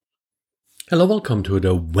Hello, welcome to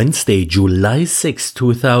the Wednesday, July 6,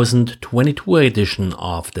 2022 edition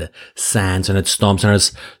of the SANS and Storm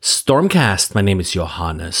Center's StormCast. My name is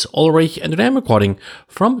Johannes Ulrich and today I'm recording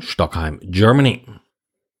from Stockholm, Germany.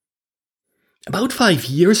 About 5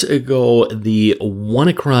 years ago, the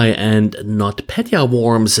WannaCry and NotPetya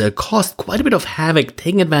worms caused quite a bit of havoc,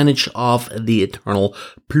 taking advantage of the Eternal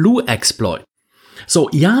Blue exploit. So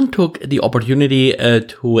Jan took the opportunity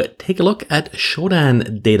to take a look at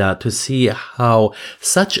Shodan data to see how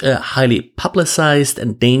such a highly publicized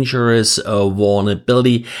and dangerous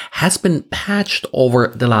vulnerability has been patched over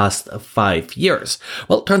the last 5 years.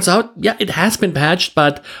 Well, turns out, it has been patched,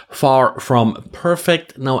 but far from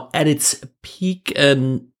perfect. Now, at its peak,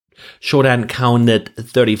 Shodan counted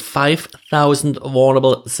 35,000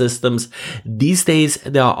 vulnerable systems. These days,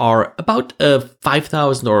 there are about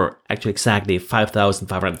 5,000, or actually exactly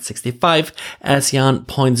 5,565, as Jan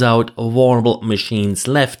points out, vulnerable machines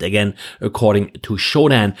left, again, according to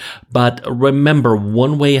Shodan. But remember,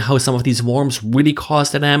 one way how some of these worms really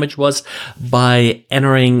caused the damage was by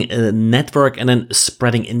entering a network and then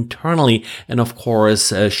spreading internally. And of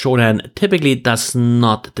course, Shodan typically does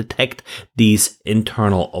not detect these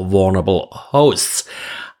internal vulnerable hosts.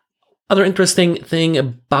 Other interesting thing,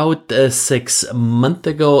 about 6 months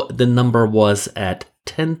ago, the number was at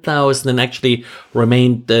 10,000 and actually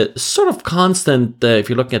remained sort of constant if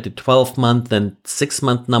you're looking at the 12-month and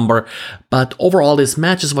 6-month number. But overall, this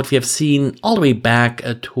matches what we have seen all the way back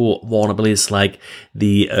to vulnerabilities like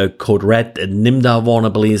the Code Red and Nimda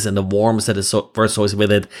vulnerabilities and the worms that were associated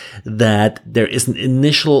with it, that there is an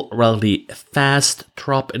initial relatively fast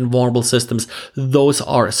drop in vulnerable systems. Those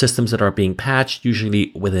are systems that are being patched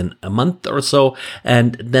usually within a month or so.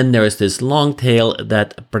 And then there is this long tail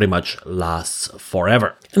that pretty much lasts forever.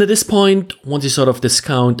 And at this point, once you sort of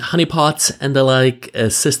discount honeypots and the like,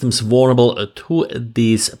 systems vulnerable to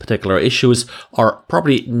these particular issues are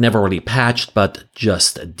probably never really patched, but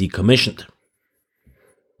just decommissioned.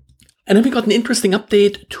 And then we got an interesting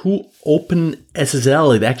update to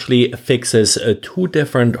OpenSSL. It actually fixes two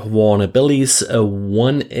different vulnerabilities.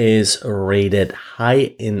 One is rated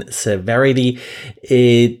high in severity.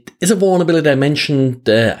 It is a vulnerability that I mentioned,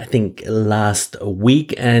 I think, last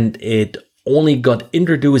week, and it only got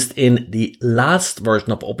introduced in the last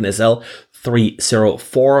version of OpenSSL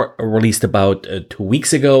 3.04, released about 2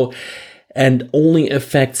 weeks ago, and only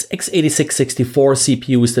affects x86-64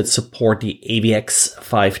 CPUs that support the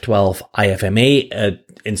AVX512 IFMA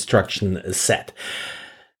instruction set.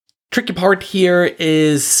 Tricky part here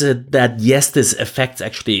is that yes, this affects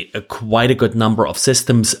actually quite a good number of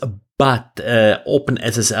systems, but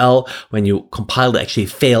OpenSSL, when you compiled, actually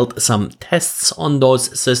failed some tests on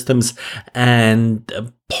those systems,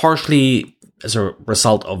 and partially as a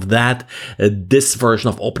result of that, this version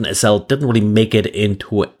of OpenSSL didn't really make it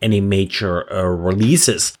into any major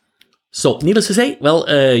releases. So, needless to say,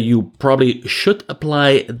 you probably should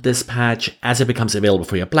apply this patch as it becomes available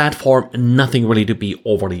for your platform. Nothing really to be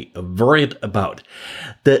overly worried about.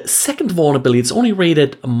 The second vulnerability, it's only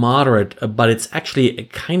rated moderate, but it's actually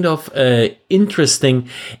kind of interesting.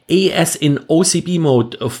 AS in OCP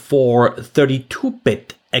mode for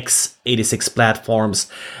 32-bit x86 platforms,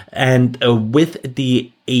 and with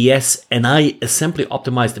the ASNI assembly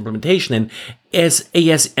optimized implementation. And as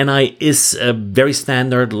ASNI is very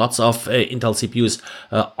standard, lots of Intel CPUs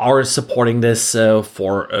are supporting this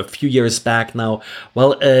for a few years back now.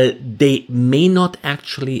 They may not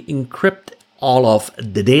actually encrypt all of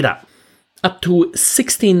the data. Up to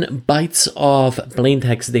 16 bytes of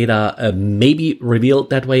plaintext data may be revealed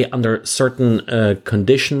that way under certain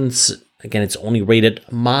conditions. Again, it's only rated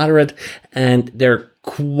moderate, and there are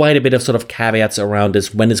quite a bit of sort of caveats around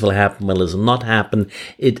this, when this will happen, when this will not happen.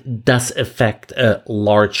 It does affect a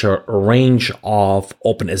larger range of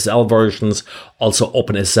OpenSSL versions. Also,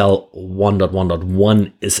 OpenSSL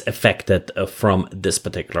 1.1.1 is affected from this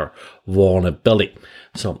particular vulnerability.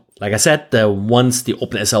 So, like I said, once the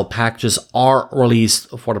OpenSSL packages are released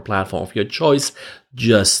for the platform of your choice,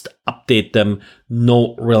 just update them.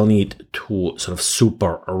 No real need to sort of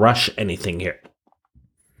super rush anything here.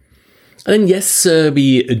 And yes,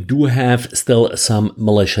 we do have still some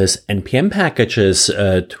malicious NPM packages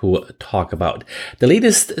to talk about. The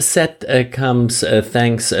latest set comes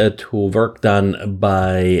thanks to work done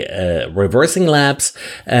by Reversing Labs,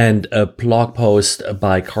 and a blog post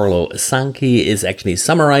by Carlo Sanchi is actually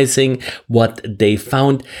summarizing what they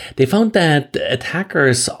found. They found that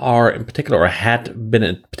attackers are in particular, or had been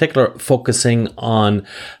in particular, focusing on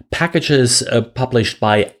packages published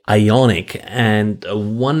by Ionic, and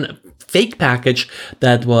one fake package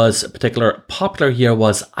that was particularly popular here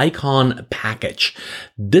was Icon Package.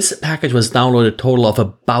 This package was downloaded a total of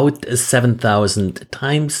about 7,000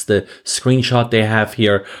 times. The screenshot they have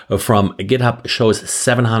here from GitHub shows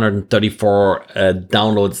 734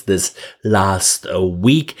 downloads this last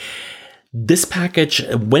week. This package,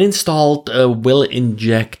 when installed, will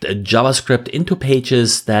inject JavaScript into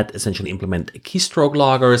pages that essentially implement keystroke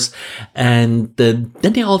loggers. And then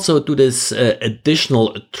they also do this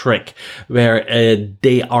additional trick where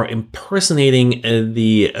they are impersonating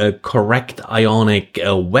the correct Ionic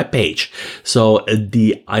web page. So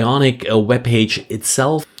the Ionic web page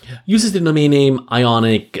itself uses the domain name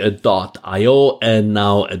ionic.io, and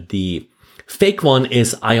now the fake one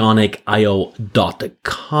is ionicio.com,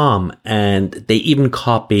 and they even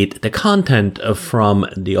copied the content from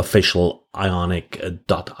the official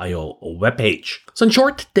ionic.io webpage. So in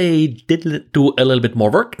short, they did do a little bit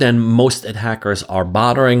more work than most hackers are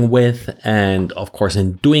bothering with, and of course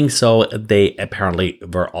in doing so, they apparently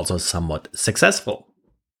were also somewhat successful.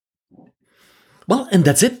 Well, and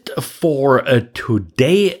that's it for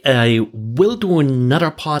today. I will do another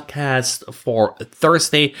podcast for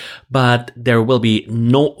Thursday, but there will be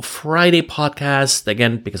no Friday podcast,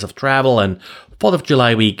 again, because of travel, and 4th of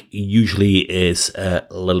July week usually is a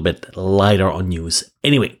little bit lighter on news.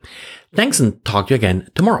 Anyway, thanks and talk to you again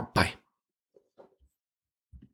tomorrow. Bye.